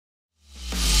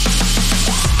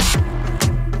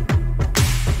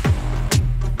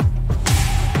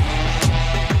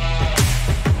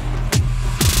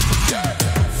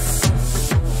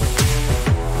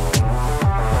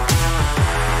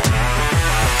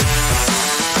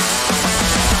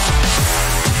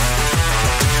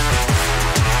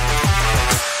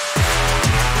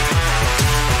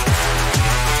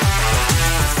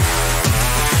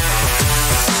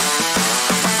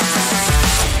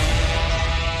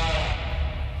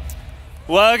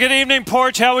Well, good evening,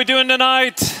 Porch. How are we doing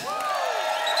tonight?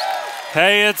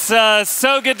 Hey, it's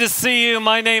so good to see you.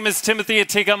 My name is Timothy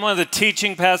Ateek. I'm one of the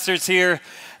teaching pastors here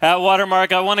at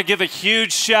Watermark. I want to give a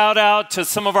huge shout out to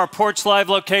some of our Porch Live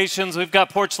locations. We've got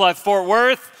Porch Live Fort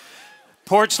Worth,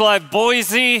 Porch Live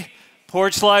Boise,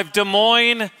 Porch Live Des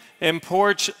Moines, and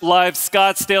Porch Live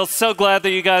Scottsdale. So glad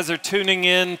that you guys are tuning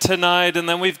in tonight. And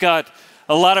then we've got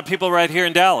a lot of people right here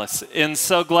in Dallas, and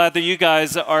so glad that you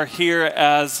guys are here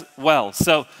as well.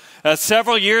 So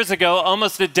several years ago,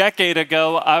 almost a decade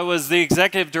ago, I was the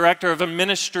executive director of a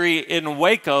ministry in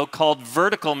Waco called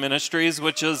Vertical Ministries,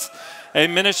 which is a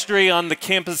ministry on the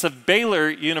campus of Baylor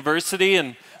University.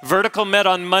 And Vertical met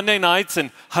on Monday nights,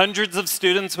 and hundreds of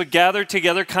students would gather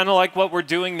together, kind of like what we're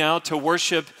doing now, to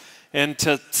worship and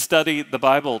to study the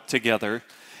Bible together.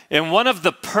 And one of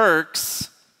the perks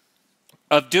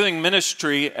of doing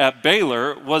ministry at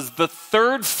Baylor was the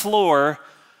third floor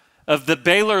of the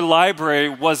Baylor library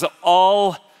was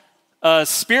all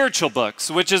spiritual books,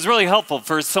 which is really helpful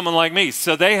for someone like me.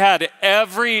 So they had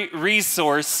every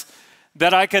resource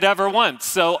that I could ever want.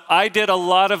 So I did a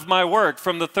lot of my work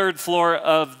from the third floor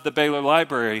of the Baylor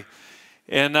library.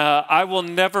 And I will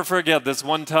never forget this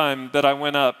one time that I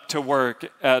went up to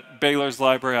work at Baylor's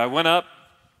library. I went up,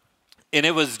 and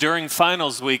it was during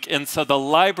finals week, and so the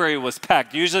library was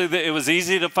packed. Usually it was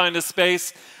easy to find a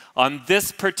space. On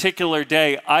this particular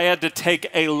day, I had to take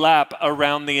a lap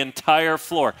around the entire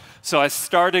floor. So I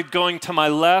started going to my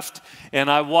left,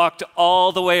 and I walked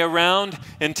all the way around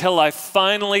until I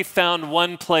finally found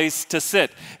one place to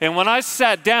sit. And when I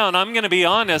sat down, I'm going to be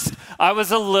honest, I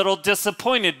was a little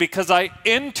disappointed because I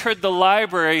entered the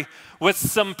library with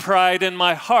some pride in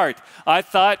my heart. I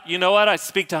thought, you know what, I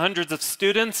speak to hundreds of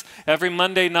students every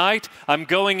Monday night. I'm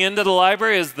going into the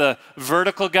library as the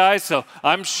vertical guy, so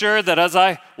I'm sure that as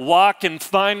I walk and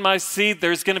find my seat,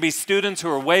 there's gonna be students who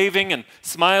are waving and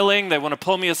smiling. They wanna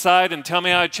pull me aside and tell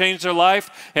me how I changed their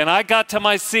life. And I got to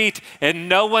my seat and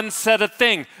no one said a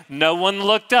thing. No one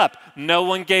looked up. No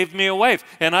one gave me a wave.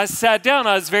 And I sat down,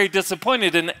 I was very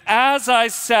disappointed. And as I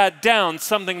sat down,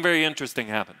 something very interesting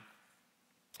happened.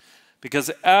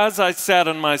 Because as I sat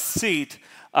on my seat,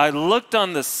 I looked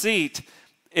on the seat,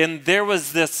 and there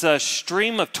was this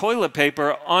stream of toilet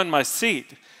paper on my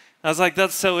seat. I was like,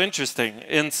 that's so interesting.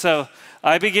 And so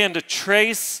I began to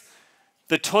trace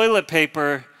the toilet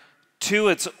paper to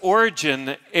its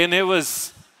origin, and it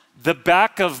was the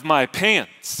back of my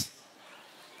pants.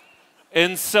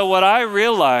 And so what I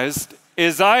realized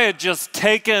is I had just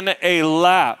taken a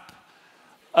lap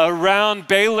around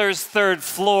Baylor's third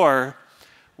floor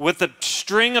with a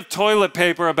string of toilet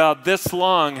paper about this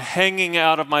long hanging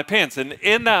out of my pants. And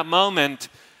in that moment,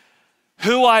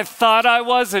 who I thought I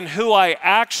was and who I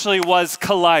actually was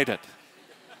collided.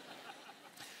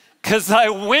 Because I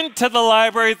went to the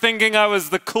library thinking I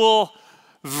was the cool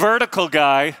vertical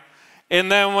guy,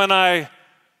 and then when I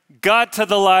got to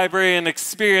the library and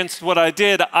experienced what I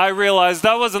did, I realized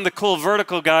I wasn't the cool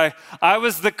vertical guy. I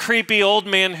was the creepy old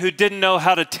man who didn't know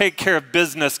how to take care of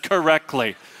business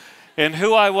correctly. And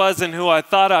who I was and who I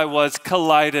thought I was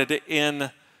collided in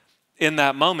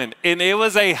that moment. And it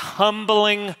was a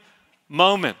humbling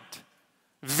moment,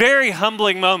 very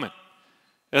humbling moment,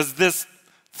 as this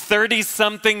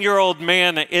 30-something-year-old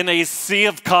man in a sea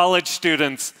of college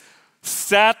students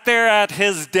sat there at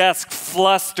his desk,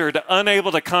 flustered,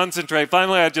 unable to concentrate.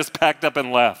 Finally, I just packed up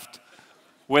and left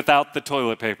without the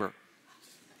toilet paper.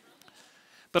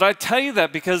 But I tell you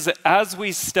that because as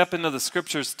we step into the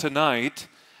scriptures tonight,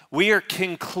 we are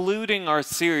concluding our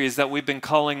series that we've been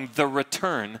calling The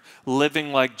Return,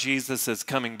 Living Like Jesus is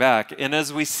Coming Back. And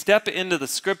as we step into the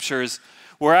scriptures,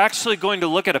 we're actually going to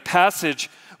look at a passage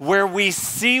where we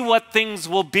see what things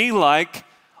will be like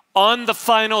on the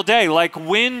final day. Like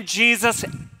when Jesus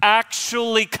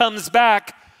actually comes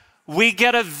back, we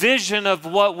get a vision of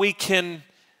what we can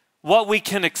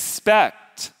expect.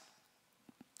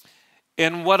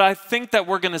 And what I think that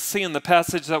we're going to see in the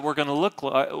passage that we're going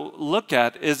to look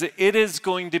at is it is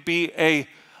going to be a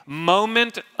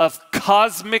moment of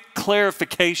cosmic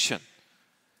clarification,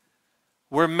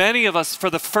 where many of us, for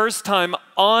the first time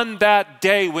on that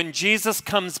day when Jesus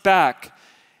comes back,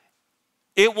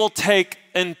 it will take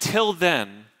until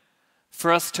then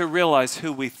for us to realize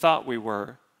who we thought we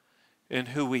were and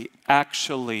who we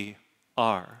actually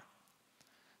are.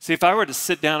 See, if I were to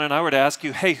sit down and I were to ask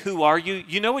you, hey, who are you?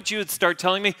 You know what you would start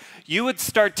telling me? You would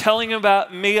start telling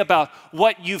me about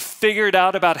what you figured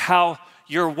out about how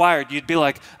you're wired. You'd be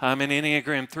like, I'm an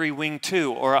Enneagram 3 Wing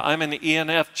 2, or I'm an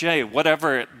ENFJ,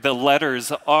 whatever the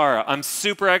letters are. I'm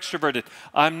super extroverted.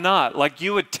 I'm not. Like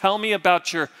you would tell me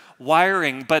about your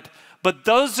wiring, but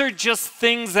those are just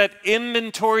things that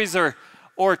inventories or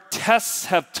or tests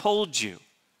have told you.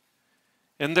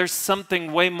 And there's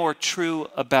something way more true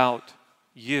about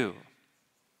you.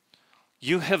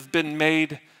 You have been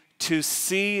made to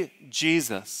see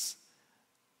Jesus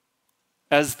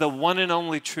as the one and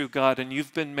only true God, and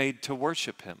you've been made to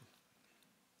worship him.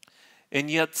 And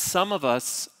yet some of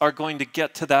us are going to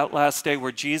get to that last day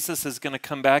where Jesus is going to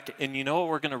come back, and you know what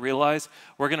we're going to realize?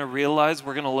 We're going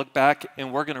to look back,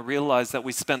 and we're going to realize that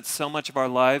we spent so much of our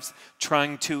lives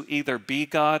trying to either be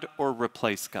God or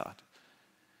replace God.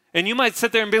 And you might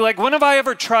sit there and be like, when have I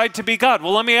ever tried to be God?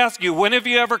 Well, let me ask you, when have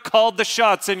you ever called the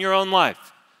shots in your own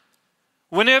life?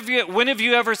 When have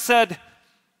you ever said,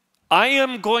 I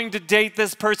am going to date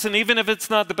this person even if it's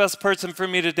not the best person for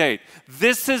me to date.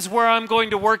 This is where I'm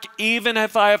going to work even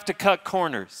if I have to cut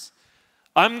corners.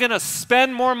 I'm going to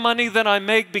spend more money than I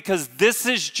make because this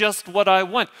is just what I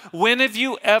want. When have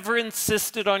you ever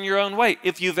insisted on your own way?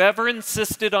 If you've ever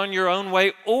insisted on your own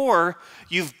way, or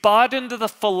you've bought into the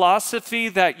philosophy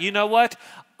that, you know what,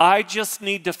 I just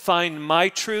need to find my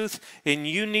truth and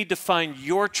you need to find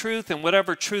your truth, and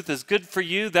whatever truth is good for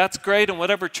you, that's great, and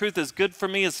whatever truth is good for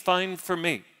me is fine for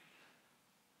me.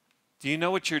 Do you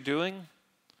know what you're doing?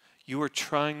 You are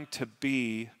trying to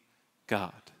be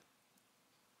God.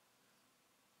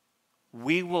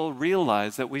 We will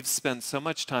realize that we've spent so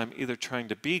much time either trying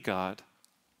to be God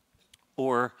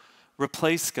or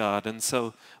replace God. And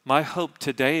so my hope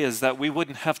today is that we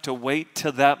wouldn't have to wait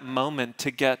to that moment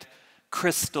to get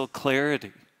crystal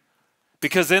clarity.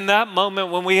 Because in that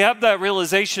moment, when we have that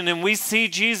realization and we see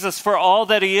Jesus for all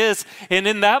that he is, and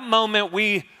in that moment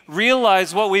we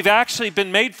realize what we've actually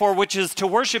been made for, which is to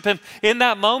worship him, in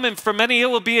that moment, for many, it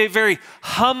will be a very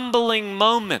humbling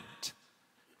moment.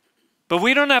 But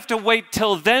we don't have to wait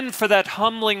till then for that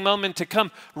humbling moment to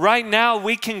come. Right now,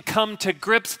 we can come to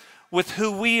grips with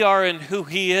who we are and who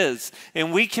he is.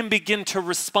 And we can begin to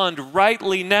respond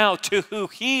rightly now to who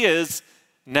he is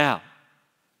now.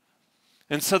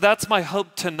 And so that's my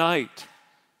hope tonight.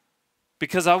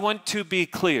 Because I want to be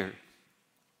clear.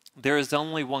 There is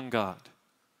only one God.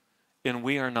 And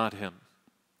we are not him.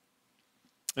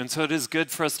 And so it is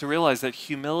good for us to realize that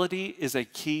humility is a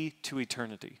key to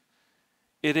eternity.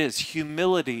 It is.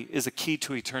 Humility is a key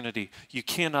to eternity. You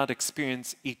cannot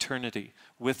experience eternity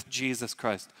with Jesus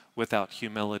Christ without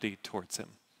humility towards him.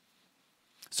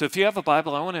 So if you have a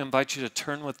Bible, I want to invite you to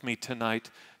turn with me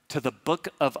tonight to the book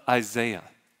of Isaiah.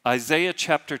 Isaiah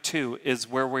chapter 2 is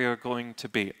where we are going to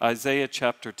be. Isaiah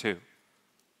chapter 2.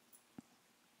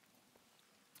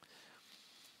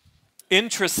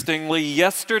 Interestingly,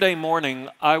 yesterday morning,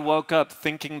 I woke up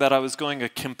thinking that I was going a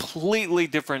completely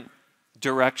different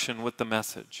direction with the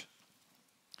message.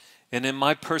 And in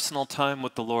my personal time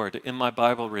with the Lord, in my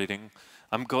Bible reading,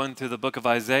 I'm going through the book of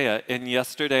Isaiah, and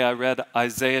yesterday I read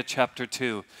Isaiah chapter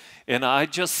 2, and I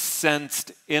just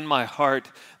sensed in my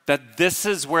heart that this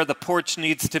is where the porch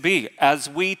needs to be. As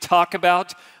we talk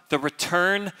about the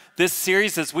return, this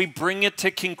series, as we bring it to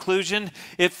conclusion,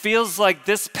 it feels like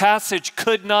this passage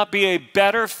could not be a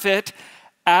better fit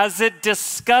as it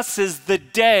discusses the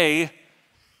day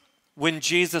when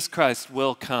Jesus Christ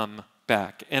will come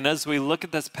back. And as we look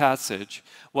at this passage,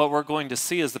 what we're going to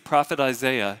see is the prophet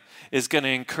Isaiah is going to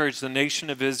encourage the nation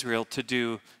of Israel to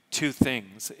do two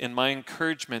things. And my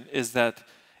encouragement is that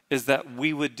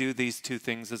we would do these two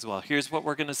things as well. Here's what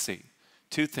we're going to see.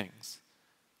 Two things.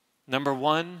 Number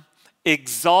one,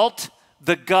 exalt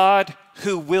the God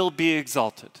who will be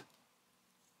exalted.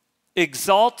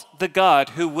 Exalt the God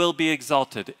who will be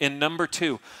exalted. And number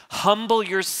two, humble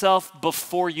yourself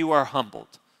before you are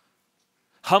humbled.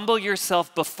 Humble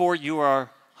yourself before you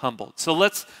are humbled. So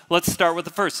let's start with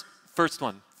the first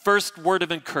one. First word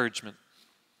of encouragement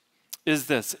is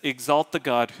this: exalt the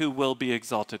God who will be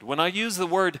exalted. When I use the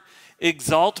word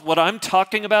exalt, what I'm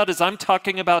talking about is I'm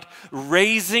talking about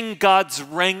raising God's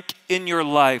rank in your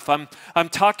life. I'm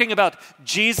talking about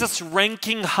Jesus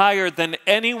ranking higher than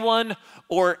anyone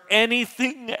or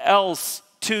anything else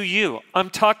to you. I'm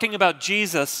talking about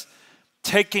Jesus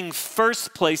taking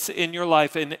first place in your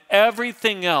life and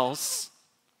everything else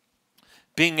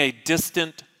being a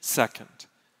distant second.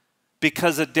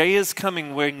 Because a day is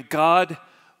coming when God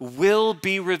will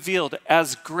be revealed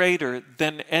as greater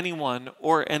than anyone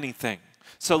or anything.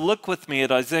 So look with me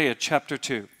at Isaiah chapter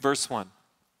 2, verse 1.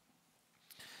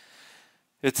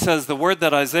 It says, the word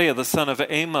that Isaiah, the son of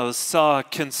Amos, saw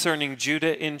concerning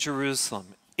Judah and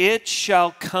Jerusalem. It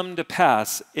shall come to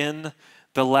pass in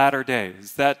the latter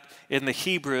days. That in the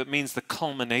Hebrew, it means the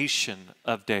culmination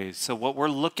of days. So what we're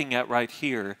looking at right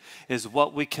here is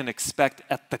what we can expect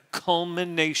at the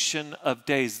culmination of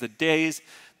days.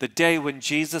 The day when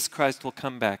Jesus Christ will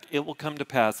come back. It will come to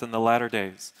pass in the latter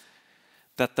days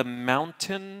that the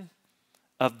mountain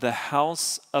of the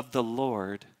house of the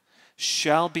Lord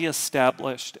shall be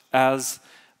established as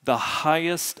the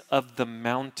highest of the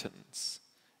mountains,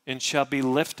 and shall be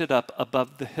lifted up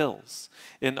above the hills,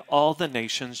 and all the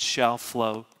nations shall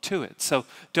flow to it. So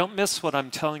don't miss what I'm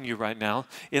telling you right now.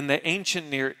 In the ancient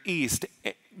Near East,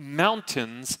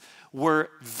 mountains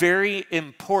were very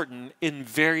important in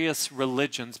various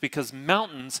religions because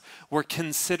mountains were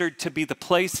considered to be the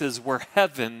places where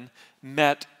heaven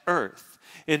met earth.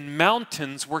 And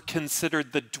mountains were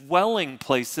considered the dwelling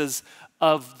places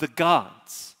of the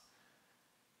gods.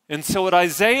 And so what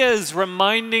Isaiah is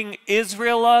reminding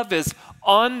Israel of is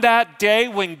on that day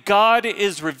when God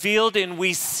is revealed and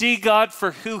we see God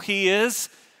for who he is,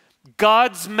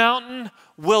 God's mountain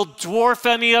will dwarf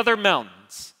any other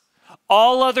mountains.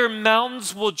 All other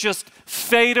mountains will just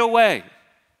fade away.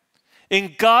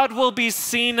 And God will be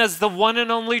seen as the one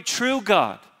and only true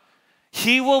God.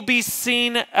 He will be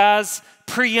seen as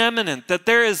preeminent, that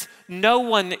there is no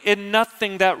one and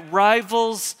nothing that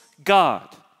rivals God.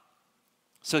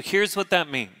 So here's what that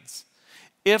means.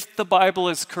 If the Bible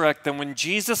is correct, then when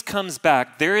Jesus comes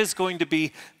back, there is going to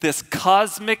be this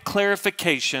cosmic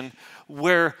clarification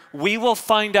where we will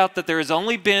find out that there has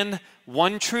only been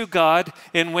one true God,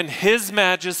 and when his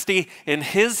majesty and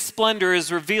his splendor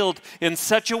is revealed in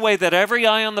such a way that every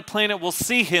eye on the planet will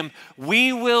see him,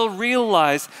 we will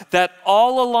realize that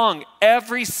all along,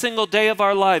 every single day of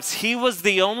our lives, he was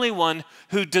the only one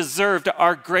who deserved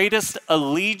our greatest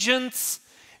allegiance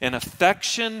and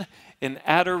affection and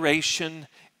adoration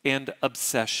and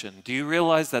obsession. Do you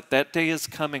realize that that day is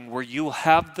coming where you will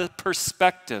have the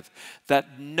perspective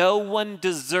that no one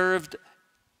deserved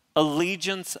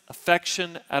allegiance,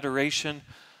 affection, adoration,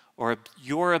 or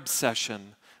your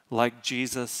obsession like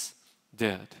Jesus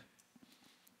did?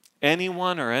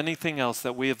 Anyone or anything else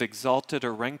that we have exalted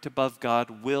or ranked above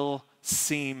God will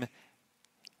seem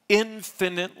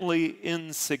infinitely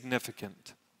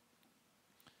insignificant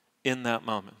in that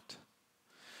moment.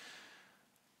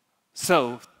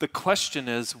 So the question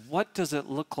is, what does it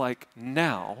look like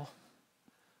now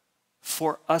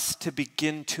for us to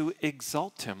begin to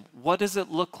exalt him? What does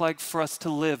it look like for us to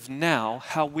live now,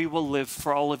 how we will live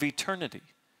for all of eternity?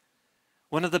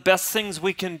 One of the best things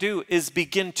we can do is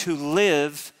begin to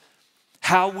live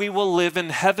how we will live in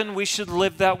heaven. We should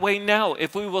live that way now.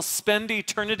 If we will spend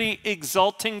eternity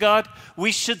exalting God,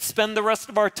 we should spend the rest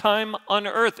of our time on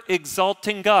earth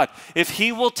exalting God. If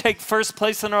he will take first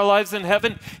place in our lives in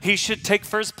heaven, he should take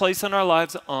first place in our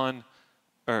lives on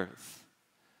earth.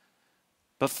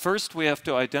 But first we have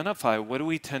to identify, what do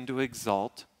we tend to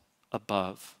exalt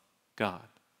above God?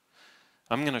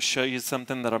 I'm going to show you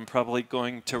something that I'm probably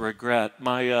going to regret.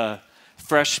 My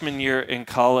freshman year in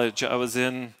college, I was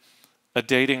in a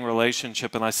dating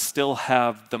relationship, and I still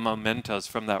have the mementos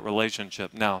from that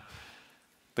relationship. Now,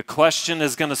 the question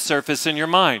is going to surface in your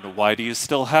mind. Why do you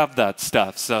still have that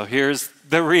stuff? So here's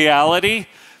the reality.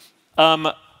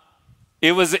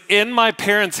 It was in my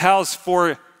parents' house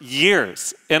for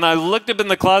years, and I looked up in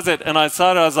the closet, and I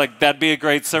saw it. I was like, that'd be a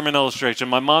great sermon illustration.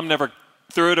 My mom never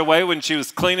threw it away when she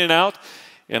was cleaning out,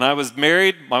 and I was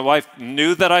married. My wife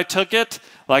knew that I took it.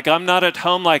 Like, I'm not at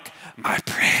home like, my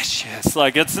precious.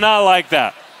 Like, it's not like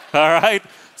that, all right?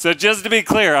 So just to be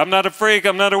clear, I'm not a freak.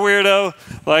 I'm not a weirdo.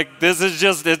 Like, this is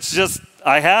just, it's just,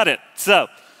 I had it. So,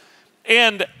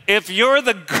 and if you're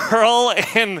the girl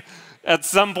and at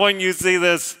some point you see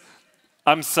this,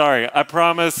 I'm sorry. I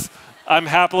promise I'm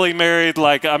happily married.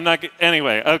 Like, I'm not,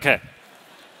 anyway, okay.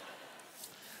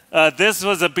 This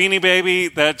was a Beanie Baby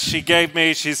that she gave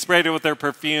me. She sprayed it with her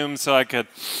perfume so I could,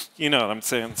 you know what I'm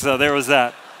saying. So there was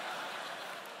that.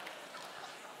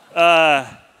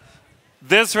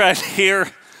 This right here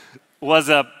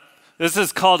was this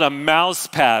is called a mouse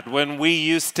pad when we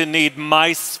used to need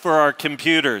mice for our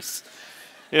computers.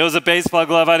 It was a baseball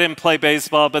glove. I didn't play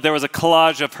baseball, but there was a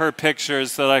collage of her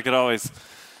pictures so that I could always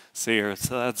see her.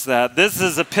 So that's that. This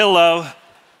is a pillow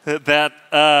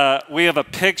that we have a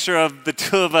picture of the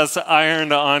two of us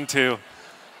ironed onto.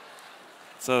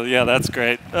 So yeah, that's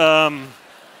great.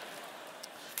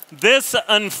 This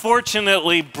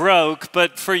unfortunately broke,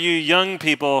 but for you young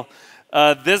people,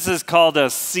 this is called a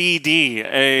CD,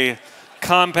 a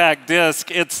compact disc.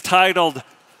 It's titled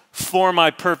For My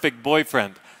Perfect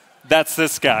Boyfriend. That's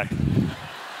this guy.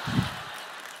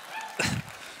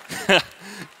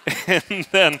 And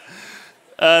then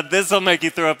this will make you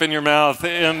throw up in your mouth.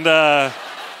 And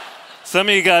some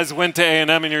of you guys went to A&M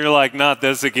and you're like, not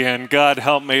this again. God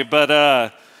help me.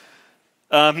 But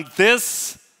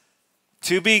this,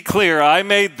 to be clear, I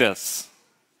made this.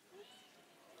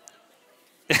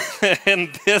 And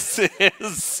this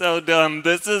is so dumb.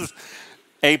 This is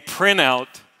a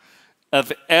printout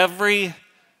of every,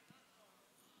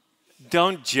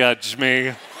 don't judge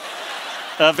me,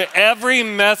 of every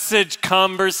message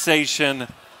conversation.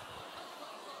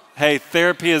 Hey,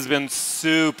 therapy has been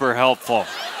super helpful.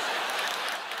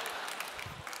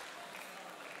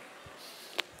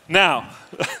 Now,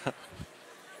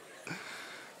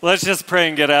 let's just pray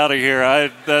and get out of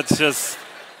here. That's just...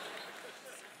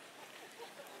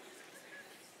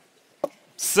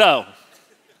 So,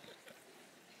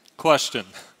 question.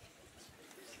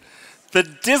 The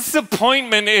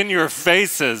disappointment in your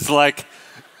faces, like,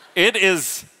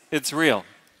 it's real.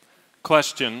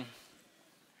 Question.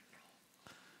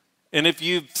 And if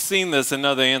you've seen this and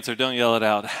know the answer, don't yell it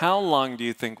out. How long do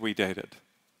you think we dated?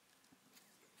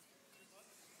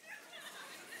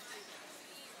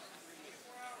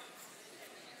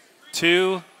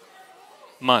 2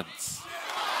 months.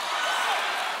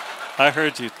 I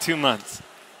heard you, 2 months.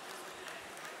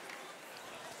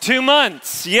 2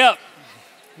 months, yep.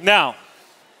 Now,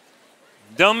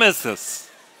 don't miss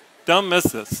this. Don't miss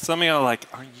this. Some of you are like,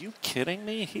 are you kidding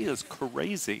me? He is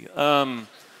crazy.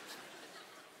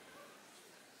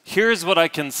 Here's what I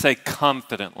can say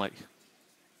confidently.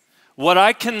 What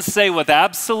I can say with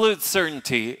absolute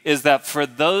certainty is that for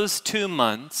those 2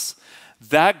 months,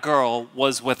 that girl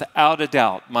was without a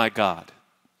doubt my God.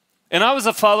 And I was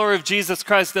a follower of Jesus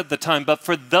Christ at the time, but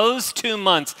for those 2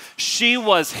 months, she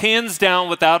was hands down,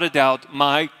 without a doubt,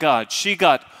 my God. She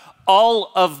got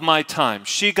all of my time.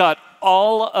 She got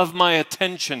all of my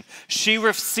attention. She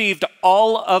received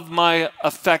all of my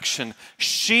affection.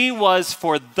 She was,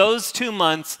 for those 2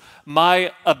 months,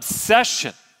 my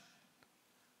obsession.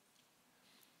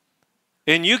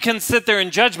 And you can sit there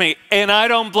and judge me, and I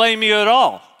don't blame you at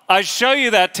all. I show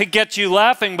you that to get you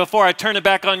laughing before I turn it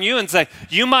back on you and say,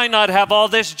 you might not have all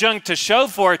this junk to show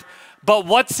for it, but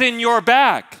what's in your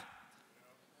bag?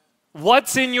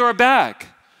 What's in your bag?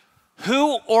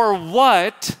 Who or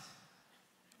what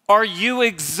are you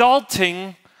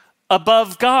exalting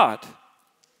above God?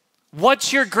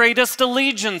 What's your greatest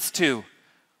allegiance to?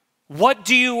 What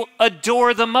do you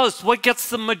adore the most? What gets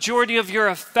the majority of your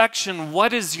affection?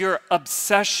 What is your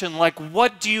obsession? Like,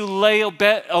 what do you lay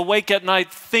awake at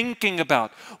night thinking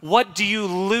about? What do you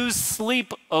lose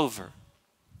sleep over?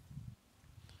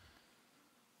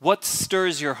 What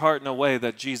stirs your heart in a way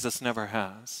that Jesus never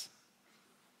has?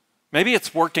 Maybe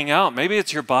it's working out. Maybe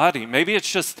it's your body. Maybe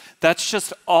it's that's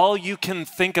just all you can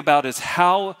think about is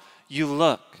how you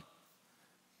look.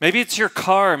 Maybe it's your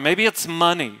car. Maybe it's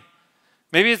money.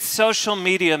 Maybe it's social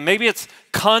media. Maybe it's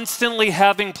constantly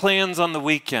having plans on the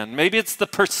weekend. Maybe it's the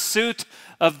pursuit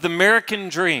of the American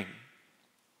dream.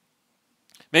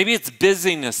 Maybe it's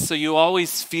busyness, so you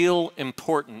always feel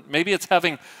important. Maybe it's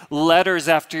having letters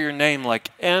after your name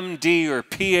like MD or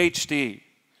PhD.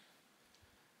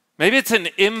 Maybe it's an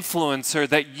influencer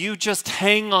that you just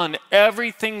hang on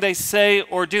everything they say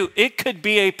or do. It could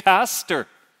be a pastor.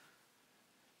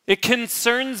 It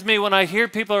concerns me when I hear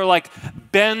people are like,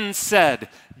 Ben said,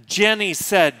 Jenny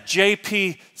said,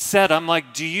 JP said. I'm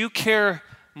like, do you care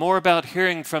more about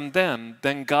hearing from them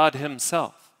than God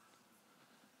himself?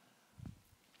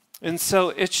 And so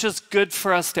it's just good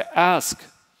for us to ask,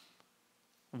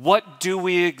 what do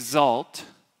we exalt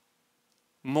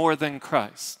more than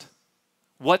Christ?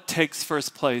 What takes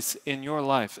first place in your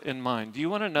life, in mine? Do you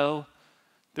want to know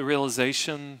the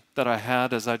realization that I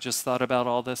had as I just thought about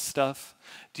all this stuff?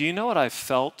 Do you know what I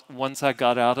felt once I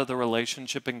got out of the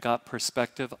relationship and got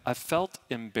perspective? I felt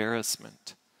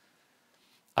embarrassment.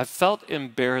 I felt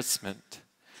embarrassment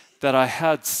that I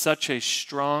had such a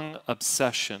strong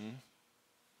obsession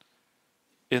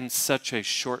in such a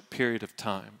short period of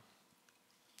time.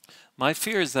 My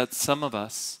fear is that some of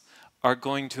us are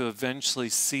going to eventually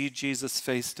see Jesus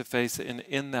face to face, and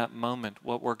in that moment,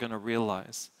 what we're going to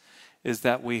realize is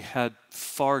that we had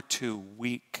far too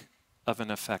weak of an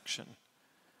affection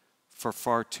for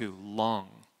far too long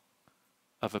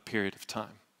of a period of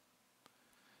time.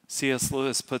 C.S.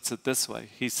 Lewis puts it this way.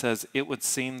 He says, it would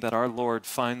seem that our Lord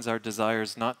finds our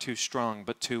desires not too strong,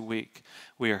 but too weak.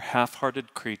 We are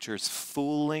half-hearted creatures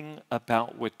fooling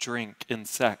about with drink and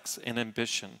sex and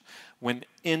ambition when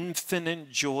infinite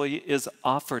joy is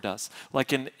offered us,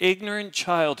 like an ignorant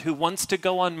child who wants to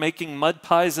go on making mud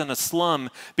pies in a slum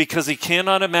because he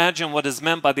cannot imagine what is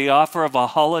meant by the offer of a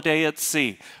holiday at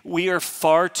sea. We are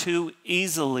far too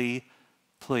easily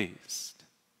pleased.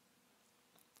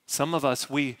 Some of us,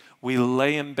 we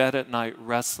lay in bed at night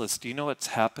restless. Do you know what's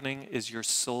happening is your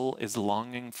soul is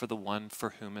longing for the one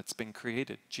for whom it's been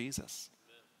created, Jesus.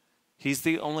 He's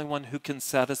the only one who can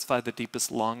satisfy the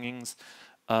deepest longings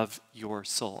of your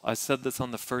soul. I said this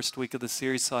on the first week of the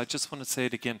series, so I just want to say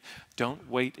it again. Don't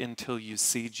wait until you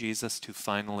see Jesus to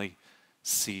finally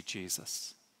see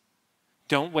Jesus.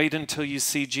 Don't wait until you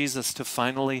see Jesus to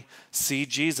finally see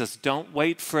Jesus. Don't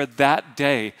wait for that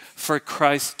day for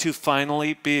Christ to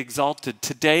finally be exalted.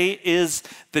 Today is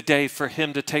the day for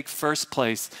him to take first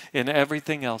place and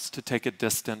everything else to take a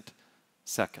distant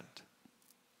second.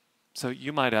 So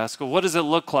you might ask, well, what does it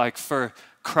look like for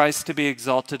Christ to be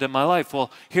exalted in my life?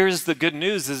 Well, here's the good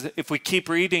news is if we keep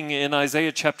reading in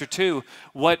Isaiah chapter 2,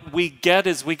 what we get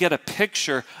is we get a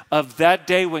picture of that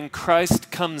day when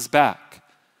Christ comes back.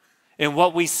 And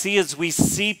what we see is we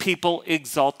see people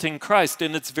exalting Christ,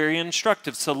 and it's very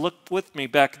instructive. So look with me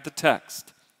back at the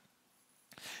text.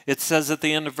 It says at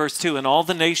the end of verse 2, and all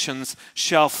the nations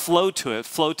shall flow to it.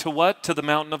 Flow to what? To the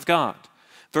mountain of God.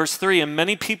 Verse 3, and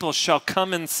many people shall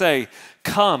come and say,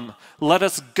 come, let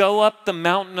us go up the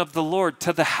mountain of the Lord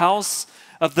to the house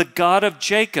of the God of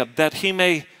Jacob, that he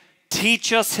may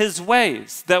teach us his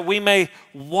ways, that we may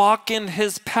walk in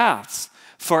his paths.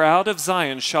 For out of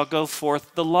Zion shall go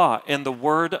forth the law and the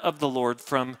word of the Lord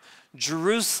from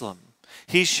Jerusalem.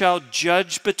 He shall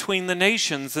judge between the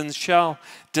nations and shall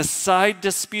decide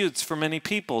disputes for many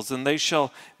peoples, and they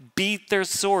shall beat their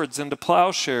swords into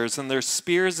plowshares and their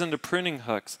spears into pruning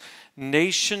hooks.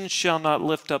 Nation shall not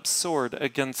lift up sword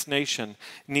against nation,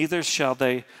 neither shall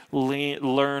they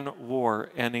learn war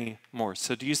any more.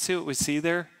 So do you see what we see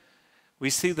there? We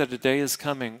see that a day is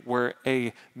coming where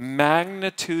a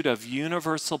magnitude of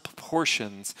universal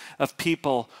proportions of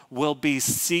people will be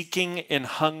seeking and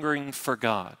hungering for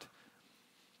God.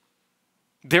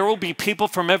 There will be people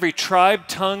from every tribe,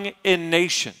 tongue, and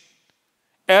nation,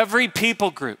 every people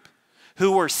group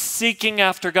who are seeking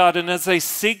after God. And as they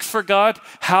seek for God,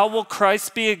 how will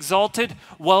Christ be exalted?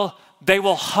 Well, they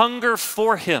will hunger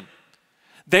for him.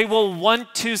 They will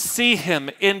want to see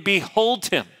him and behold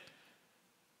him.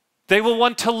 They will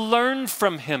want to learn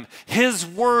from him. His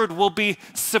word will be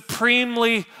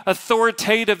supremely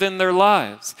authoritative in their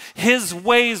lives. His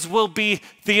ways will be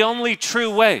the only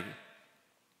true way.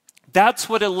 That's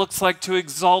what it looks like to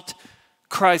exalt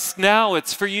Christ. Now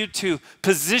it's for you to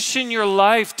position your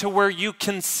life to where you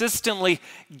consistently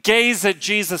gaze at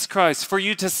Jesus Christ, for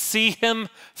you to see him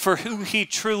for who he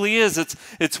truly is.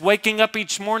 It's waking up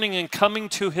each morning and coming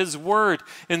to his word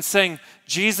and saying,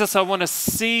 Jesus, I want to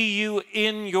see you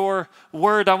in your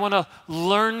word. I want to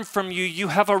learn from you. You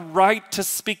have a right to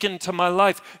speak into my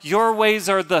life. Your ways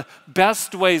are the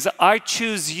best ways. I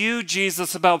choose you,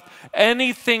 Jesus, about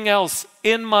anything else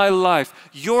in my life.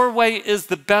 Your way is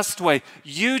the best way.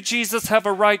 You, Jesus, have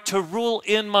a right to rule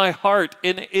in my heart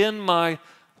and in my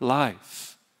life.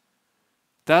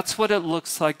 That's what it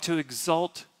looks like to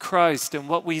exalt Christ. And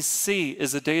what we see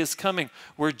is a day is coming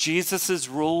where Jesus'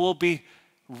 rule will be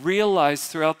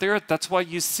realized throughout the earth. That's why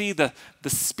you see the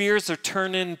spears are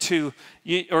turned into,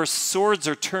 or swords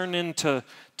are turned into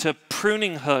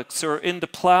pruning hooks or into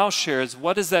plowshares.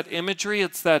 What is that imagery?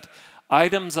 It's that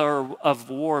items of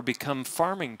war become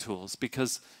farming tools,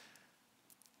 because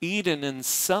Eden in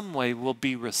some way will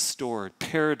be restored.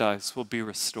 Paradise will be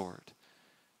restored.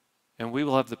 And we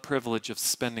will have the privilege of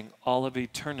spending all of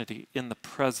eternity in the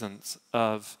presence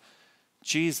of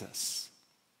Jesus.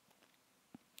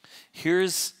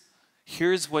 Here's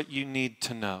what you need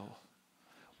to know.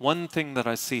 One thing that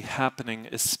I see happening,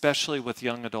 especially with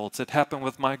young adults, it happened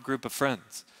with my group of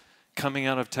friends coming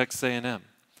out of Texas A&M,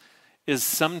 is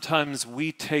sometimes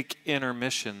we take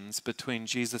intermissions between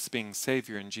Jesus being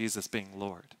Savior and Jesus being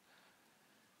Lord.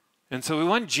 And so we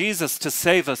want Jesus to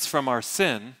save us from our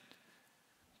sin,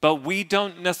 but we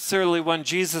don't necessarily want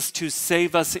Jesus to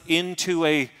save us into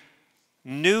a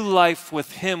new life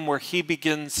with him where he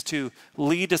begins to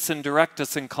lead us and direct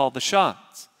us and call the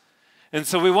shots. And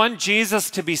so we want Jesus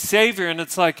to be Savior, and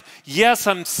it's like, yes,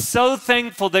 I'm so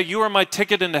thankful that you are my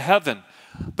ticket into heaven.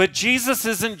 But Jesus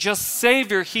isn't just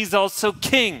Savior, he's also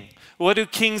King. What do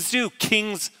kings do?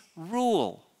 Kings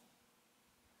rule.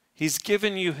 He's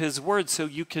given you his word so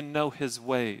you can know his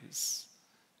ways.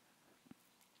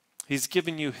 He's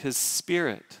given you his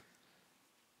Spirit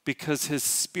because his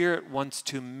Spirit wants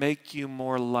to make you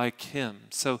more like him.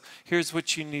 So here's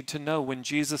what you need to know. When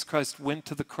Jesus Christ went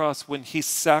to the cross, when he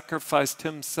sacrificed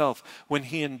himself, when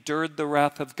he endured the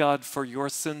wrath of God for your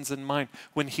sins and mine,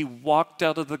 when he walked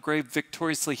out of the grave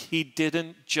victoriously, he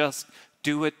didn't just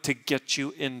do it to get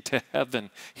you into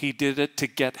heaven. He did it to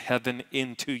get heaven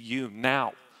into you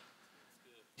now.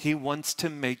 He wants to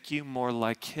make you more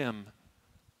like him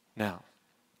now.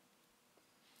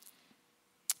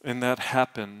 And that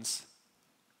happens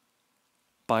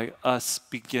by us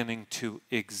beginning to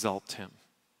exalt him,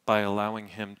 by allowing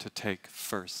him to take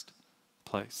first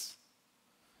place.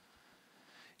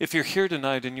 If you're here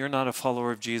tonight and you're not a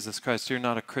follower of Jesus Christ, you're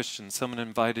not a Christian, someone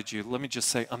invited you, let me just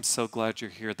say, I'm so glad you're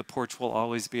here. The Porch will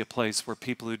always be a place where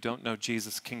people who don't know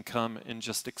Jesus can come and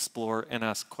just explore and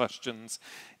ask questions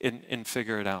and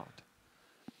figure it out.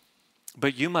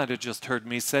 But you might have just heard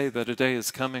me say that a day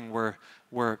is coming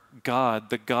where God,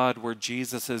 the God where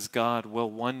Jesus is God, will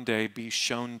one day be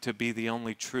shown to be the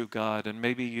only true God. And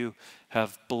maybe you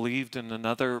have believed in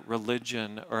another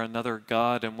religion or another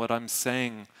God, and what I'm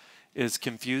saying is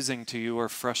confusing to you or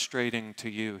frustrating to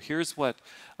you. Here's what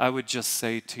I would just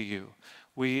say to you.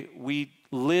 We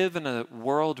live in a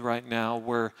world right now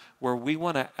where we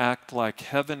want to act like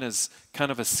heaven is kind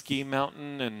of a ski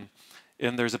mountain,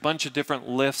 and there's a bunch of different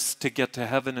lifts to get to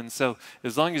heaven. And so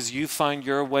as long as you find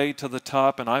your way to the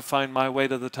top and I find my way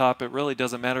to the top, it really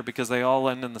doesn't matter because they all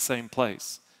end in the same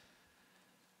place.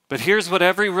 But here's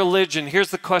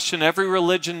the question every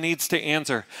religion needs to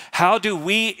answer. How do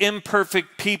we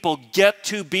imperfect people get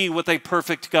to be with a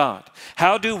perfect God?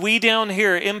 How do we down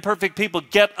here, imperfect people,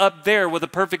 get up there with a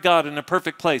perfect God in a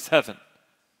perfect place, heaven?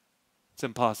 It's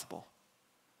impossible.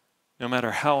 No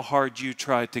matter how hard you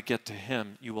try to get to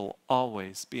Him, you will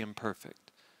always be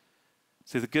imperfect.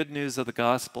 See, the good news of the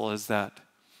gospel is that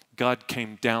God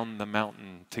came down the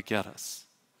mountain to get us.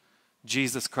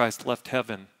 Jesus Christ left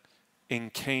heaven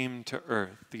and came to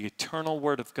earth. The eternal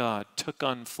Word of God took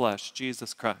on flesh,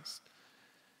 Jesus Christ.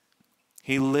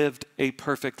 He lived a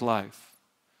perfect life.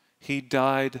 He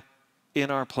died in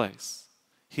our place.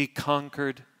 He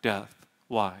conquered death.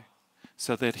 Why?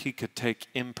 So that He could take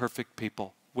imperfect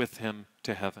people with Him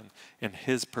to heaven. And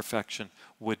His perfection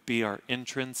would be our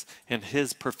entrance, and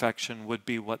His perfection would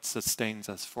be what sustains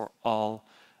us for all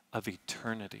of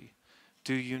eternity.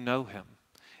 Do you know Him?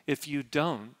 If you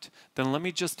don't, then let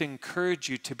me just encourage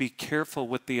you to be careful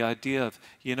with the idea of,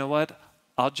 you know what,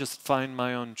 I'll just find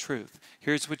my own truth.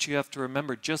 Here's what you have to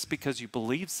remember. Just because you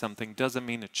believe something doesn't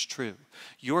mean it's true.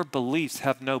 Your beliefs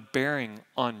have no bearing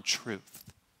on truth,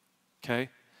 okay?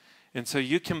 And so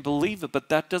you can believe it, but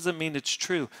that doesn't mean it's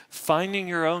true. Finding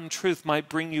your own truth might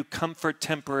bring you comfort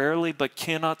temporarily, but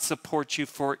cannot support you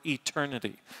for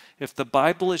eternity. If the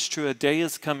Bible is true, a day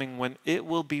is coming when it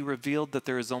will be revealed that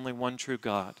there is only one true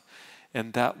God.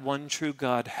 And that one true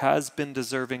God has been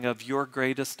deserving of your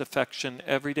greatest affection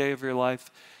every day of your life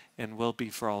and will be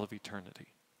for all of eternity.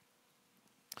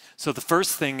 So the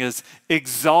first thing is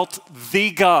exalt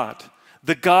the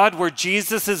God where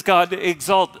Jesus is God.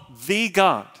 Exalt the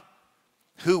God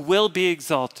who will be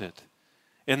exalted.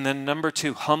 And then number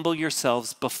two, humble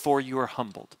yourselves before you are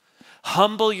humbled.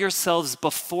 Humble yourselves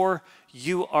before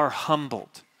you are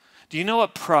humbled. Do you know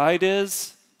what pride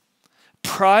is?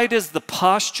 Pride is the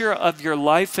posture of your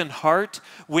life and heart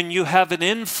when you have an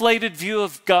inflated view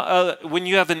of God, when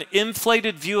you have an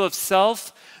inflated view of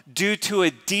self due to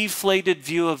a deflated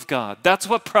view of God. That's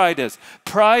what pride is.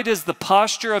 Pride is the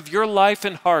posture of your life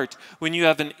and heart when you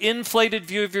have an inflated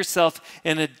view of yourself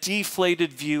and a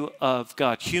deflated view of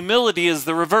God. Humility is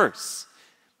the reverse.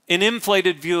 An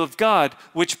inflated view of God,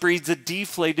 which breeds a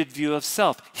deflated view of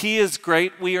self. He is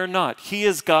great, we are not. He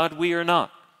is God, we are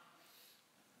not.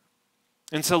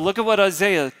 And so look at what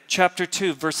Isaiah chapter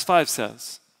 2, verse 5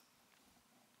 says.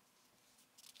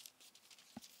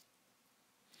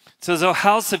 It says, O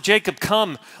house of Jacob,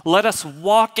 come, let us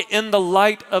walk in the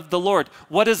light of the Lord.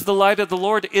 What is the light of the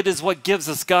Lord? It is what gives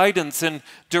us guidance and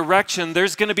direction.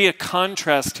 There's going to be a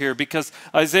contrast here because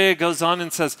Isaiah goes on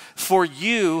and says, for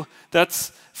you,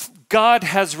 God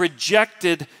has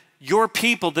rejected your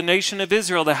people, the nation of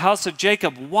Israel, the house of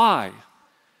Jacob. Why?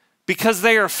 Because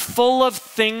they are full of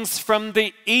things from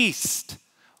the east.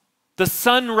 The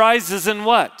sun rises in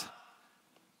what?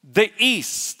 The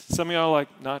east. Some of y'all are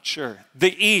like, not sure.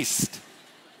 The east.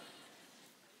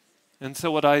 And so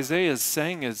what Isaiah is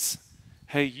saying is,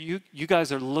 hey, you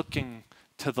guys are looking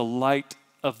to the light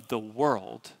of the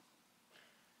world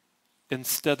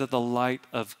instead of the light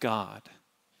of God.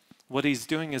 What he's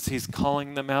doing is he's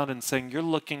calling them out and saying, you're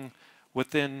looking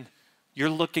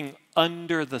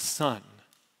under the sun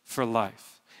for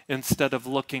life instead of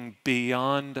looking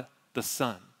beyond the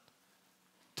sun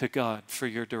to God for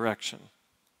your direction.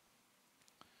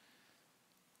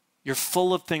 You're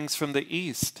full of things from the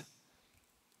east.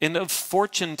 And of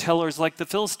fortune tellers like the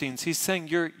Philistines, he's saying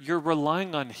you're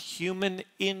relying on human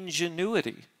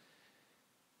ingenuity.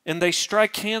 And they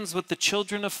strike hands with the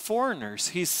children of foreigners.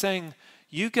 He's saying,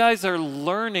 you guys are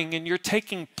learning and you're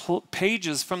taking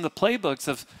pages from the playbooks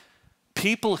of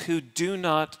people who do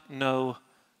not know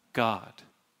God.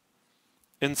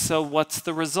 And so what's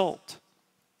the result?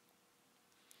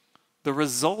 The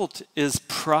result is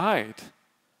pride.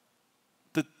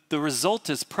 the result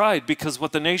is pride, because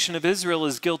what the nation of Israel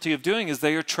is guilty of doing is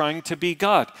they are trying to be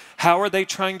God. How are they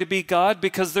trying to be God?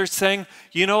 Because they're saying,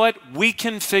 you know what? We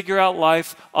can figure out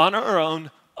life on our own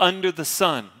under the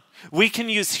sun. We can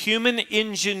use human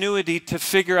ingenuity to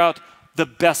figure out the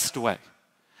best way.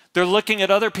 They're looking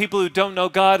at other people who don't know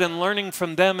God and learning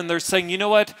from them, and they're saying, you know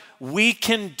what? We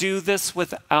can do this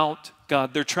without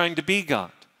God. They're trying to be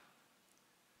God.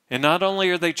 And not only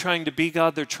are they trying to be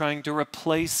God, they're trying to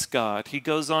replace God. He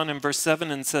goes on in verse 7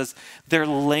 and says, their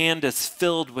land is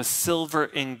filled with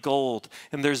silver and gold,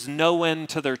 and there's no end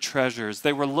to their treasures.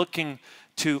 They were looking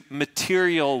to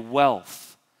material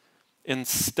wealth and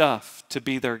stuff to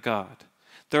be their God.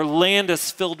 Their land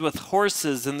is filled with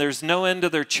horses, and there's no end to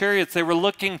their chariots. They were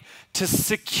looking to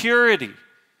security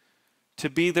to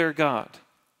be their God.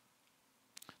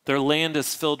 Their land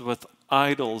is filled with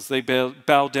idols. They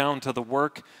bow down to the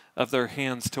work of their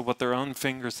hands, to what their own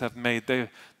fingers have made. They're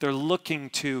looking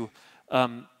to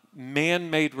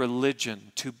man-made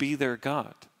religion to be their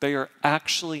God. They are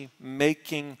actually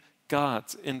making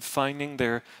gods and finding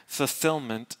their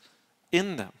fulfillment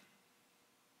in them.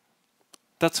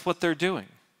 That's what they're doing.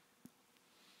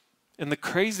 And the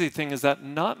crazy thing is that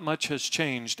not much has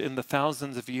changed in the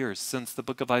thousands of years since the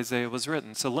book of Isaiah was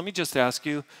written. So let me just ask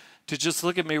you to just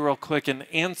look at me real quick and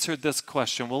answer this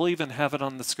question. We'll even have it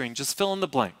on the screen. Just fill in the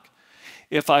blank.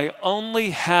 If I only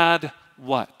had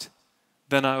what,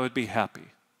 then I would be happy.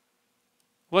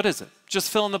 What is it?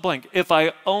 Just fill in the blank. If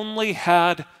I only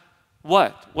had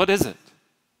what? What is it?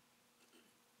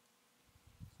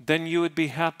 Then you would be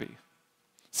happy.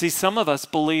 See, some of us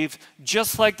believe,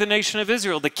 just like the nation of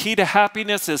Israel, the key to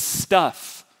happiness is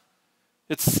stuff.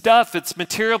 It's stuff, it's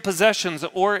material possessions,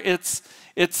 or it's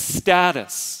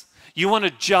status. You want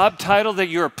a job title that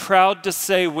you're proud to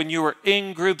say when you are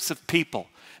in groups of people,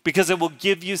 because it will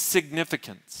give you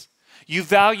significance. You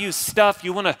value stuff.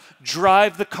 You want to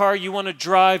drive the car you want to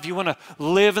drive. You want to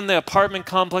live in the apartment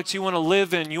complex you want to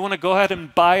live in. You want to go ahead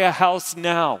and buy a house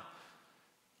now.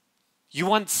 You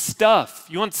want stuff.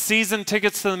 You want season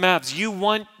tickets to the Mavs. You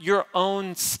want your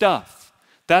own stuff.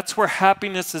 That's where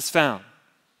happiness is found.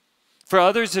 For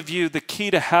others of you, the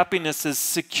key to happiness is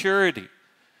security.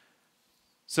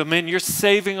 So man, you're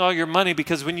saving all your money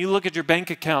because when you look at your bank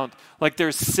account, like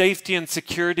there's safety and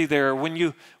security there. When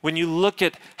you look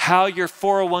at how your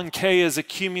 401k is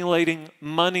accumulating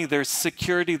money, there's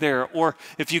security there. Or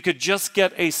if you could just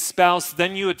get a spouse,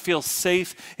 then you would feel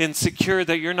safe and secure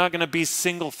that you're not going to be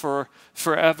single for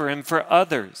forever. And for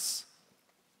others,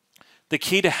 the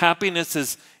key to happiness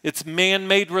is it's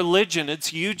man-made religion.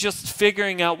 It's you just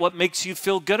figuring out what makes you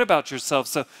feel good about yourself.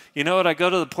 So you know what? I go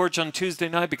to the Porch on Tuesday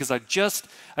night because I just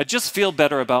feel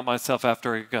better about myself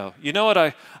after I go. You know what?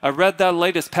 I read that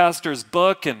latest pastor's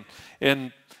book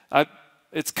and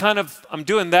it's kind of, I'm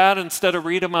doing that instead of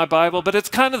reading my Bible, but it's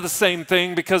kind of the same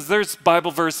thing because there's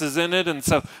Bible verses in it. And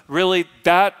so really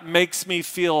that makes me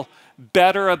feel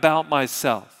better about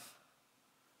myself.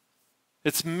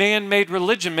 It's man-made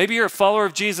religion. Maybe you're a follower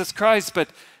of Jesus Christ, but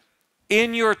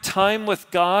in your time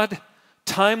with God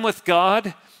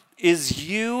is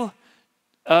you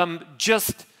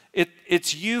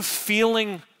it's you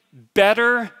feeling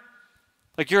better,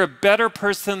 like you're a better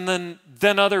person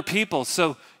than other people.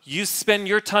 So you spend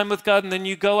your time with God and then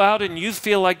you go out and you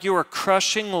feel like you are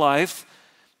crushing life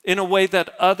in a way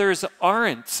that others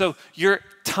aren't. So your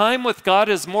time with God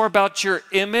is more about your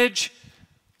image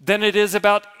than it is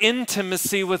about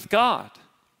intimacy with God.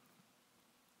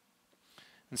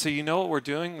 And so you know what we're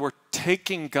doing? We're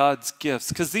taking God's gifts,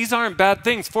 because these aren't bad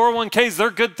things. 401ks, they're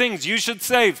good things. You should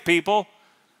save, people.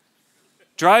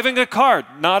 Driving a car,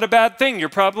 not a bad thing. You're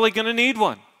probably going to need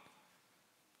one.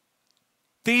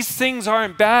 These things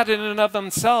aren't bad in and of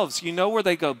themselves. You know where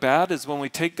they go bad is when we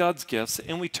take God's gifts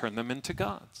and we turn them into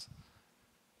gods.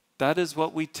 That is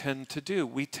what we tend to do.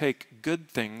 We take good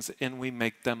things and we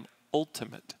make them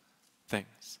ultimate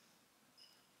things.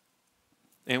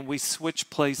 And we switch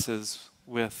places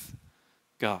with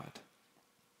God.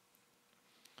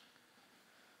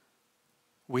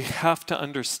 We have to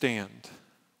understand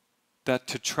that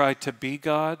to try to be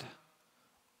God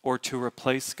or to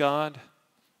replace God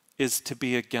is to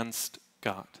be against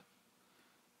God.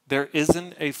 There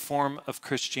isn't a form of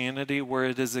Christianity where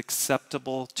it is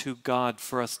acceptable to God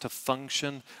for us to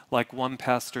function, like one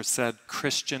pastor said,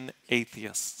 Christian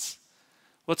atheists.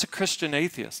 What's a Christian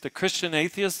atheist? A Christian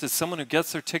atheist is someone who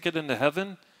gets their ticket into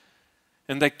heaven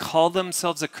and they call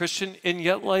themselves a Christian, and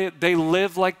yet they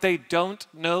live like they don't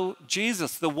know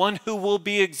Jesus, the one who will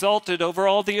be exalted over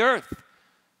all the earth.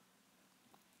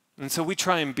 And so we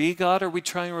try and be God or we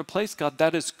try and replace God.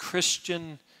 That is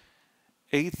Christian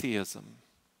atheism.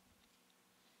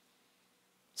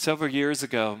 Several years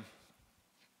ago,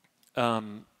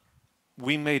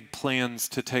 we made plans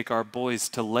to take our boys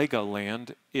to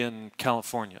Legoland in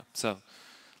California. So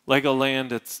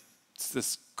Legoland, it's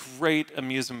this great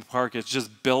amusement park. It's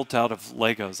just built out of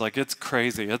Legos. Like, it's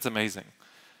crazy. It's amazing.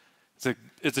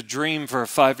 It's a dream for a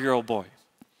 5-year-old boy.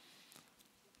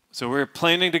 So we were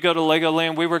planning to go to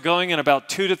Legoland. We were going in about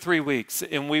 2 to 3 weeks,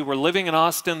 and we were living in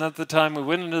Austin at the time. We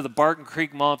went into the Barton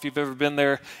Creek Mall, if you've ever been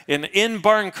there. And in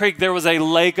Barton Creek, there was a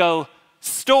Lego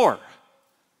store.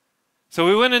 So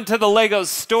we went into the Lego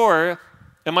store,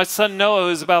 and my son Noah, who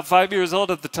was about 5 years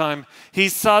old at the time, he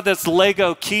saw this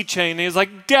Lego keychain. He was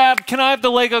like, "Dad, can I have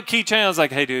the Lego keychain?" I was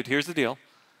like, "Hey, dude, here's the deal.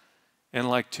 In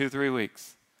like 2-3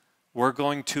 weeks, we're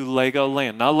going to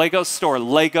Legoland. Not Lego store,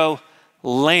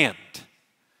 Legoland.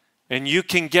 And you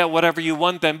can get whatever you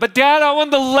want then." "But Dad, I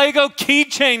want the Lego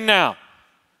keychain now."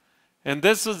 And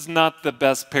this was not the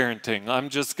best parenting. I'm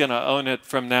just going to own it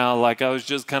from now. Like, I was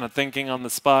just kind of thinking on the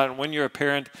spot. And when you're a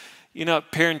parent, you know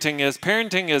what parenting is?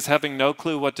 Parenting is having no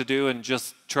clue what to do and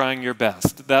just trying your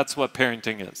best. That's what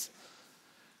parenting is.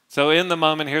 So in the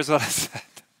moment, here's what I said.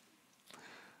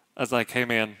 I was like, "Hey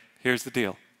man, here's the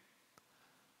deal.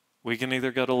 We can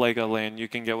either go to Legoland, you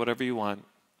can get whatever you want,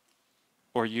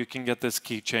 or you can get this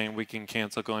keychain, we can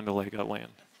cancel going to Legoland."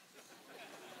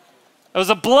 It was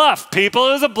a bluff, people.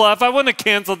 It was a bluff. I wouldn't have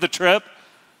canceled the trip.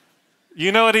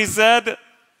 You know what he said?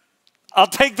 "I'll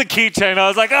take the keychain." I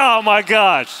was like, oh my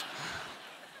gosh.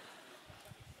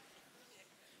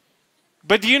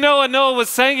 But do you know what Noah was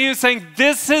saying? He was saying,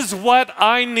 this is what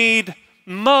I need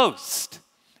most.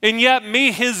 And yet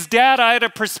me, his dad, I had a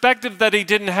perspective that he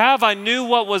didn't have. I knew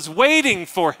what was waiting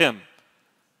for him.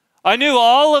 I knew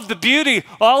all of the beauty,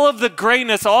 all of the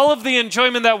greatness, all of the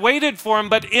enjoyment that waited for him,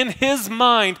 but in his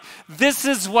mind, this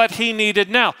is what he needed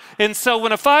now. And so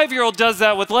when a 5-year-old does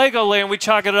that with Legoland, we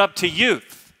chalk it up to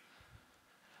youth.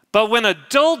 But when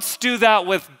adults do that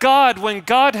with God, when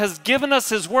God has given us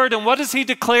his word, and what has he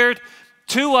declared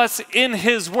to us in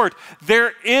his word?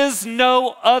 There is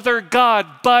no other God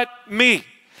but me.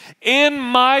 In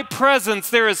my presence,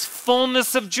 there is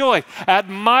fullness of joy. At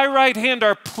my right hand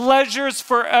are pleasures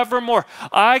forevermore.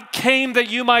 I came that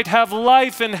you might have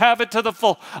life and have it to the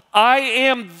full. I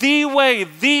am the way,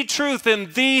 the truth,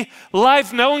 and the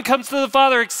life. No one comes to the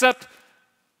Father except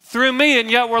through me. And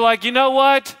yet we're like, you know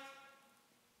what?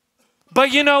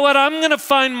 But you know what? I'm going to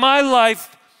find my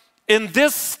life in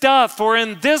this stuff or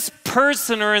in this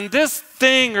person or in this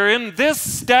thing or in this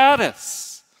status.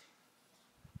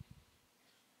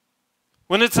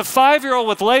 When it's a 5-year-old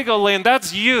with Legoland,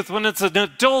 that's youth. When it's an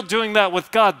adult doing that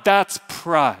with God, that's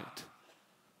pride.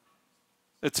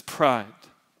 It's pride.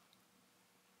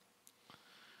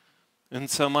 And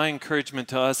so my encouragement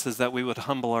to us is that we would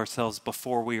humble ourselves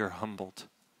before we are humbled.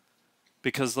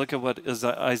 Because look at what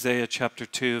Isaiah chapter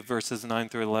 2, verses 9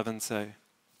 through 11 say.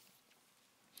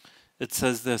 It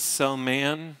says this, "So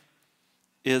man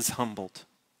is humbled.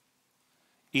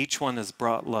 Each one is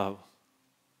brought low.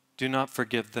 Do not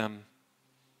forgive them.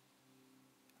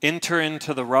 Enter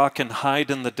into the rock and hide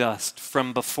in the dust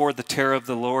from before the terror of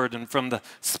the Lord and from the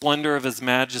splendor of his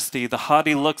majesty. The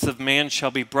haughty looks of man shall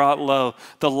be brought low.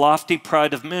 The lofty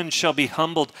pride of men shall be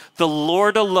humbled. The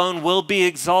Lord alone will be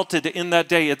exalted in that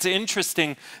day." It's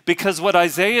interesting because what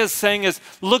Isaiah is saying is,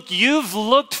 look, you've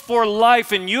looked for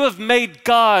life and you have made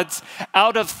gods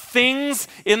out of things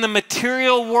in the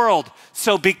material world.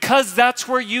 So because that's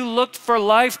where you looked for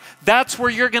life, that's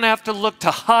where you're going to have to look to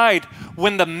hide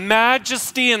when the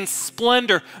majesty and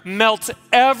splendor melts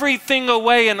everything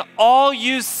away and all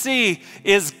you see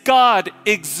is God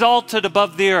exalted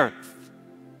above the earth.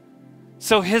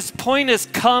 So his point is,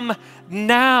 come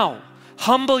now.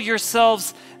 Humble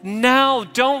yourselves now.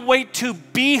 Don't wait to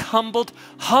be humbled.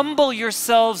 Humble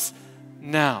yourselves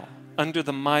now under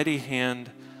the mighty hand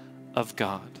of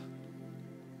God.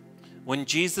 When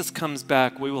Jesus comes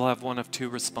back, we will have one of two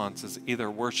responses, either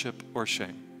worship or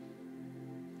shame.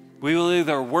 We will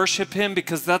either worship him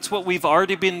because that's what we've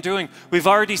already been doing. We've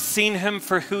already seen him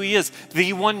for who he is,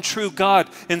 the one true God.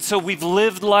 And so we've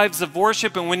lived lives of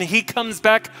worship, and when he comes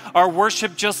back, our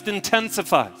worship just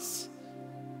intensifies.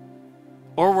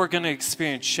 Or we're going to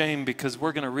experience shame because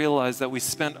we're going to realize that we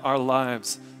spent our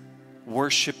lives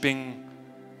worshiping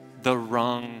the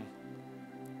wrong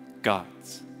gods.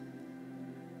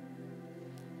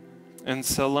 And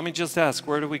so let me just ask,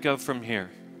 where do we go from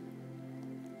here?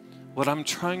 What I'm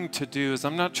trying to do is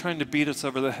I'm not trying to beat us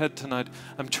over the head tonight.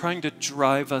 I'm trying to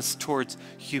drive us towards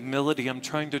humility. I'm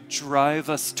trying to drive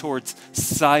us towards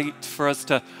sight, for us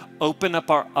to open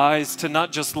up our eyes to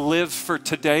not just live for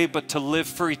today, but to live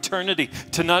for eternity.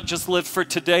 To not just live for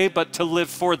today, but to live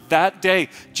for that day.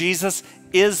 Jesus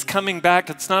is coming back.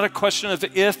 It's not a question of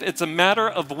if, it's a matter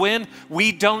of when.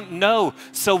 We don't know.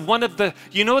 So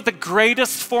you know what the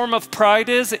greatest form of pride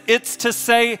is? It's to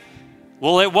say,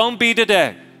 well, it won't be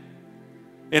today.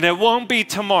 And it won't be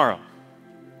tomorrow.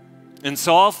 And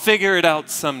so I'll figure it out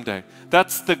someday.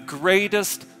 That's the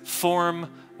greatest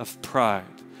form of pride.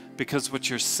 Because what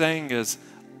you're saying is,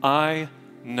 I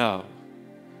know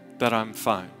that I'm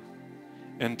fine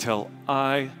until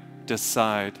I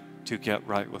decide to get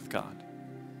right with God.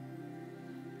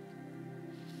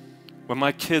 When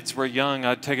my kids were young,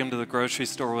 I'd take them to the grocery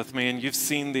store with me, and you've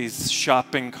seen these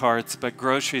shopping carts, but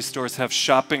grocery stores have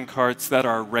shopping carts that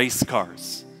are race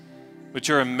cars, which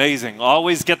are amazing.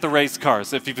 Always get the race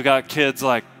cars if you've got kids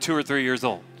like 2 or 3 years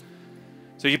old.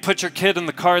 So you put your kid in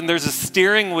the car and there's a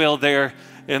steering wheel there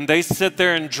and they sit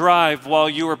there and drive while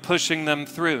you are pushing them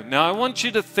through. Now I want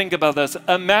you to think about this.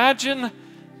 Imagine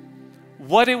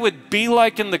what it would be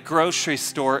like in the grocery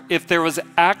store if there was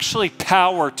actually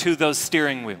power to those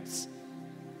steering wheels.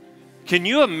 Can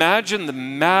you imagine the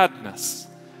madness,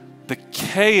 the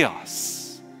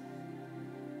chaos,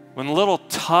 when little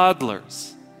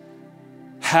toddlers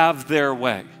have their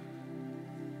way?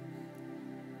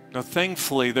 Now,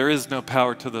 thankfully, there is no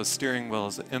power to those steering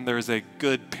wheels, and there's a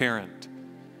good parent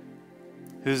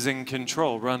who's in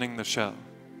control, running the show.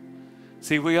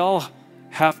 See, we all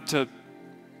have to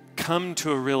come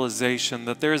to a realization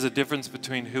that there is a difference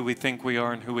between who we think we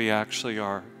are and who we actually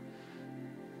are.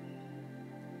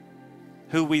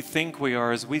 Who we think we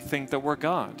are is we think that we're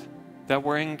God, that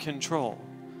we're in control,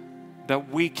 that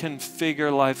we can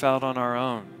figure life out on our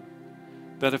own,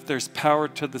 that if there's power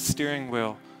to the steering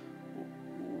wheel,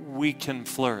 we can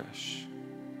flourish.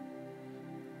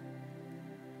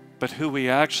 But who we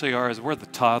actually are is we're the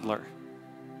toddler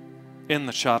in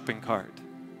the shopping cart.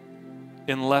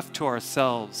 And left to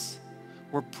ourselves,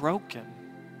 we're broken.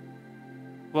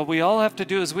 What we all have to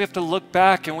do is we have to look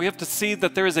back and we have to see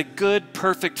that there is a good,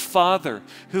 perfect Father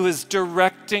who is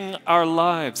directing our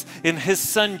lives. And His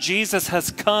Son Jesus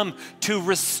has come to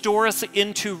restore us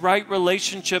into right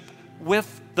relationship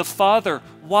with the Father.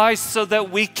 Why? So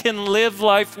that we can live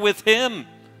life with Him.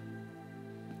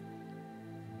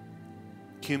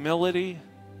 Humility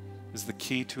is the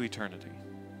key to eternity.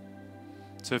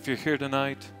 So if you're here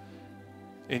tonight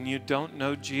and you don't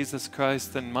know Jesus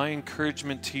Christ, then my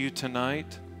encouragement to you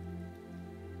tonight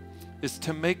is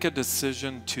to make a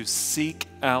decision to seek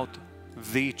out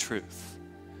the truth.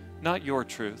 Not your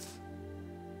truth,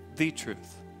 the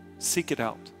truth. Seek it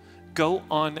out. Go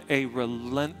on a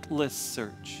relentless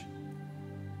search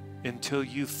until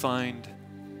you find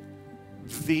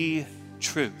the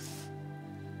truth.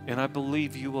 And I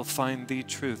believe you will find the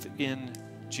truth in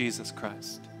Jesus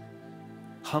Christ.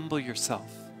 Humble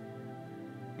yourself.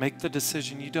 Make the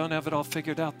decision. You don't have it all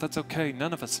figured out. That's okay.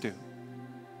 None of us do.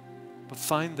 But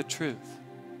find the truth.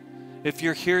 If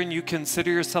you're here and you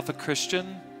consider yourself a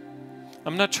Christian,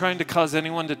 I'm not trying to cause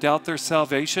anyone to doubt their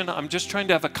salvation. I'm just trying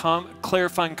to have a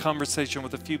clarifying conversation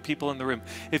with a few people in the room.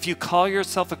 If you call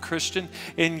yourself a Christian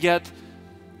and yet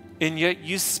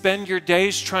you spend your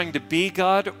days trying to be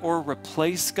God or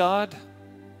replace God,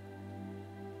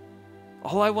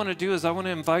 all I want to do is I want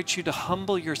to invite you to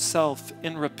humble yourself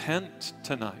and repent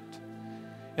tonight.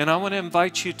 And I want to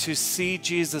invite you to see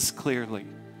Jesus clearly.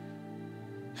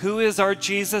 Who is our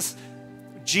Jesus?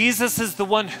 Jesus is the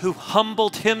one who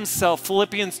humbled Himself.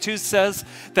 Philippians 2 says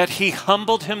that He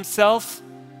humbled Himself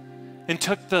and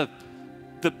took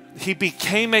He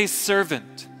became a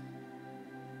servant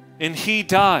and He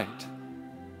died.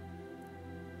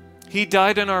 He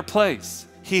died in our place.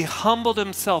 He humbled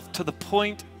Himself to the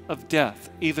point of death,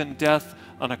 even death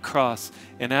on a cross.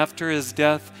 And after His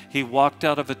death, He walked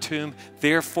out of a tomb.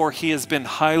 Therefore, He has been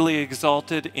highly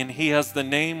exalted, and He has the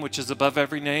name which is above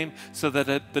every name, so that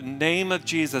at the name of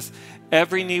Jesus,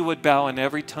 every knee would bow and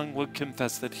every tongue would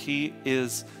confess that He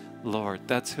is Lord.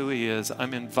 That's who He is.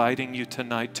 I'm inviting you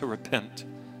tonight to repent,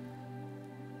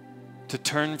 to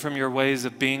turn from your ways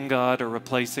of being God or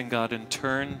replacing God and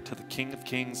turn to the King of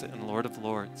Kings and Lord of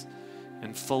Lords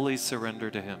and fully surrender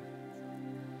to Him.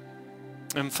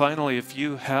 And finally, if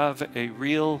you have a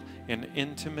real and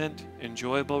intimate,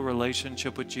 enjoyable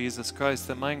relationship with Jesus Christ,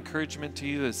 then my encouragement to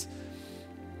you is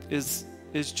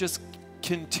just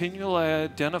continually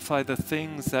identify the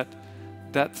things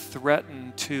that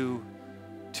threaten to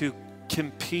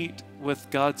compete with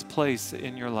God's place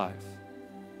in your life.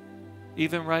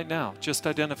 Even right now, just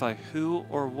identify who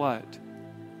or what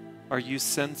are you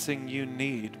sensing you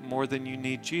need more than you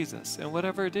need Jesus? And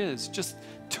whatever it is, just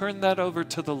turn that over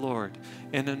to the Lord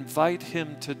and invite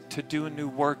Him to do a new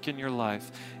work in your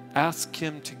life. Ask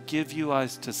Him to give you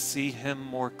eyes to see Him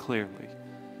more clearly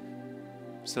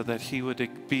so that He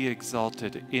would be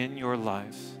exalted in your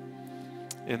life.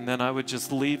 And then I would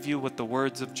just leave you with the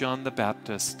words of John the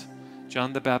Baptist.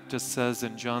 John the Baptist says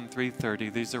in John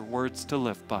 3:30, these are words to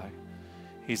live by.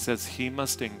 He says, He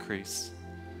must increase,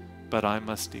 but I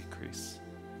must decrease.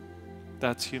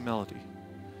 That's humility.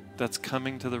 That's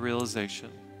coming to the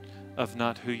realization of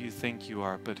not who you think you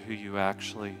are, but who you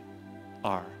actually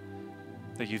are.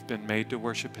 That you've been made to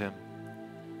worship Him,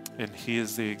 and He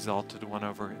is the exalted one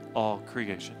over all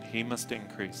creation. He must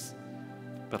increase,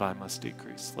 but I must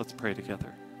decrease. Let's pray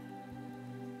together.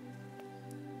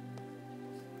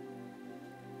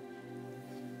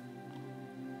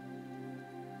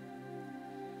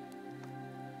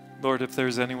 Lord, if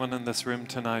there's anyone in this room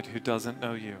tonight who doesn't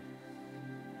know You,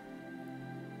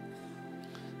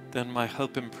 then my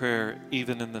hope and prayer,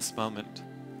 even in this moment,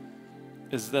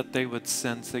 is that they would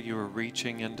sense that You are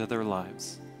reaching into their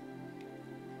lives,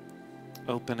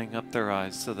 opening up their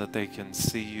eyes so that they can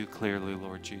see You clearly,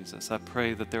 Lord Jesus. I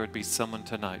pray that there would be someone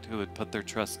tonight who would put their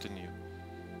trust in You.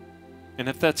 And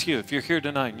if that's you, if you're here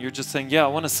tonight and you're just saying, yeah, I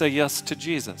want to say yes to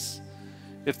Jesus,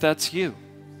 if that's you,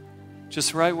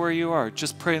 just right where you are,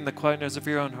 just pray in the quietness of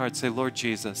your own heart. Say, Lord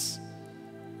Jesus,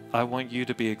 I want You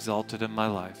to be exalted in my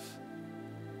life.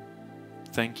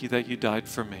 Thank You that You died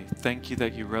for me. Thank You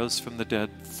that You rose from the dead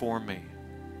for me.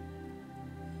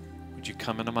 Would You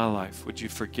come into my life? Would You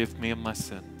forgive me of my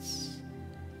sins?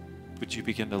 Would You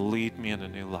begin to lead me in a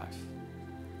new life?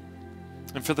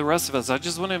 And for the rest of us, I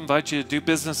just want to invite you to do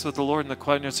business with the Lord in the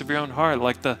quietness of your own heart.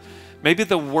 Like maybe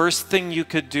the worst thing you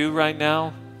could do right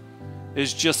now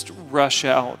is just rush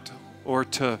out or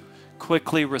to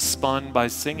quickly respond by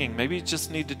singing. Maybe you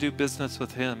just need to do business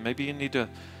with Him. Maybe you need to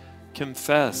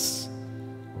confess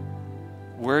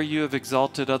where you have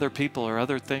exalted other people or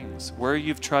other things, where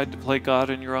you've tried to play God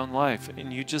in your own life,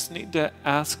 and you just need to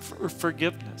ask for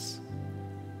forgiveness.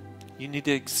 You need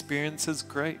to experience His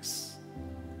grace.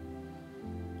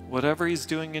 Whatever He's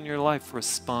doing in your life,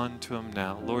 respond to Him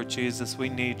now. Lord Jesus, we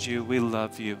need You. We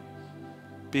love You.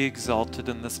 Be exalted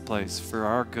in this place for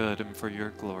our good and for Your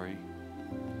glory.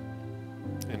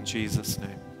 In Jesus'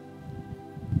 name.